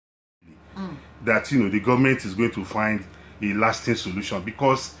that the government is going to find a lasting solution,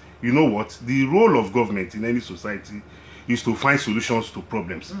 because you know what, the role of government in any society is to find solutions to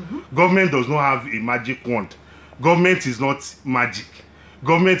problems. Government does not have a magic wand. Government is not magic.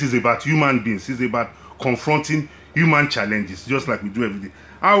 Government is about human beings. It's about confronting human challenges, just like we do every day.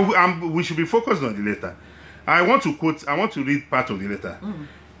 We should be focused on the letter. I want to read part of the letter.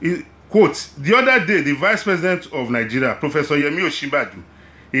 It, quote, the other day, the Vice President of Nigeria, Professor Yemi Osinbajo,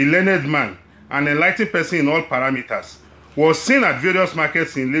 a learned man, an enlightened person in all parameters, was seen at various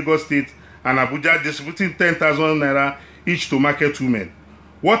markets in Lagos State and Abuja distributing 10,000 naira each to market women.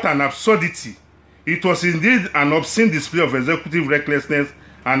 What an absurdity. It was indeed an obscene display of executive recklessness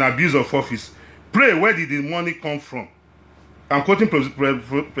and abuse of office. Pray, where did the money come from? I'm quoting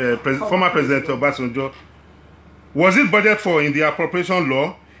former President Obasanjo. Was it budgeted for in the appropriation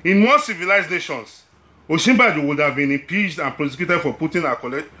law? In more civilized nations, Osinbajo would have been impeached and prosecuted for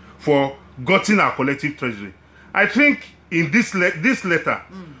gutting our collective treasury. I think in this letter,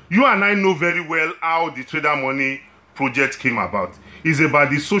 you and I know very well how the Trader Money project came about. It's about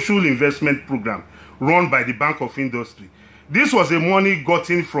the social investment program run by the Bank of Industry. This was a money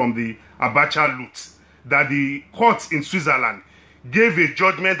gotten from the Abacha loot that the courts in Switzerland gave a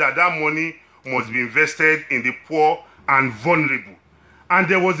judgment that money must be invested in the poor and vulnerable. And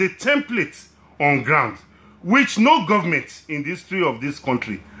there was a template on ground which no government in the history of this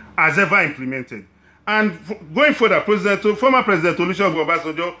country has ever implemented. And going further, former President Olusegun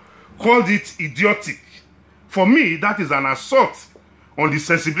Obasanjo called it idiotic. For me, that is an assault on the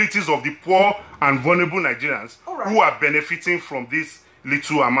sensibilities of the poor and vulnerable Nigerians who are benefiting from this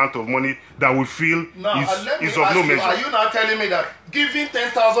little amount of money that we feel is of no measure. Are you now telling me that giving 10,000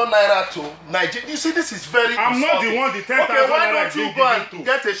 naira to Nigeria? You see, this is very I'm not the one the 10,000 naira. Okay, why don't you go and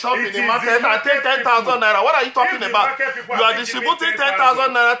get a shop in the market and take 10,000 naira? What are you talking about? You are distributing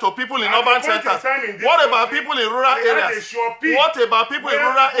 10,000 naira to people in urban centers. What about people in rural areas? What about people in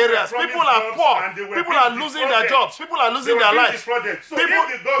rural areas? People are poor. People are losing their jobs. People are losing their lives. State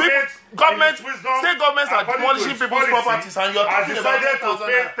governments are demolishing people's properties, and you are talking about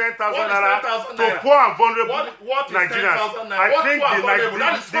 10,000 naira to poor and vulnerable Nigerians. I think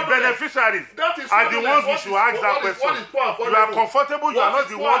the beneficiaries are the ones we should ask that question. You are comfortable, you are not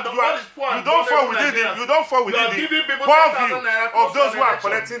the one. You don't fall within the poor view of those who are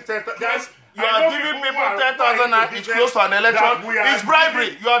collecting 10,000. You are giving people 10,000 naira each close to an election. It's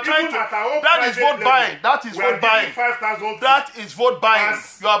bribery. You are trying to. That is vote buying. That is vote buying. That is vote buying.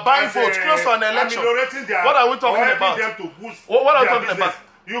 You are buying votes close to an election. What are we talking about? What are we talking about?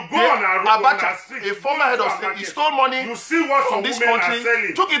 You go on Abacha, a former head of state, he stole money from this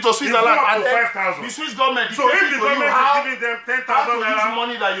country, took it to Switzerland, and then the Swiss government. So if the government is giving them 10,000 naira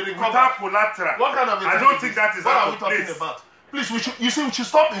money that you recover, without collateral, what kind of I don't think that is what are we talking about? Please, we should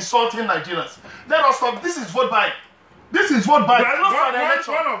stop insulting Nigerians. Let us stop. This is vote buying. This is vote buying. What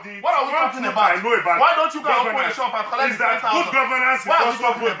are we talking about? Why don't you go and open a shop and collect 10,000? Good governance is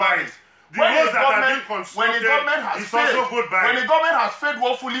also vote buying. When the government has failed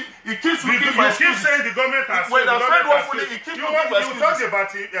woefully, it keeps looking for excuses. You keep saying the government has failed. When they failed woefully, it keeps looking for excuses. You talk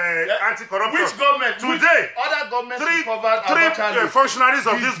about anti-corruption. Which government? Today, other governments three functionaries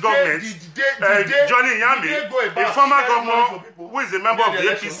of this government, Johnny Yambi, a former governor who is a member of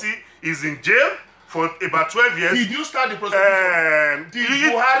the APC, is in jail for about 12 years. Did you start the prosecution?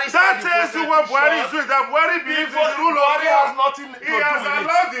 Did Buhari start the prosecution? That tells you what Buhari is doing. That Buhari believes in the rule of law. Buhari has nothing to do with it. He has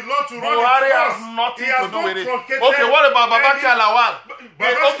allowed the law to run. Buhari has nothing to do with it. Okay, what about Babaki Lawal?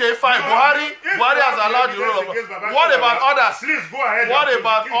 Okay, fine. Buhari has allowed the rule of law. What about others? Please go ahead. What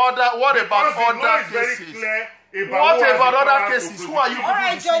about other cases? What about other cases? Who are you? All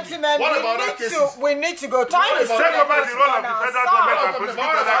right, gentlemen, we need to go. Time is take over the role of the federal government and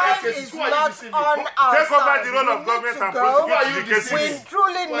prosecute other cases. Take over the role of government and prosecute the cases. We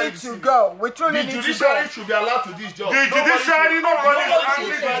truly need to go. We truly need to go. The judiciary should be allowed to this job. The judiciary, nobody is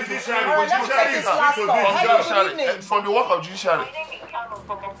angry with the judiciary. From the work of judiciary.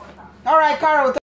 All right, Carol.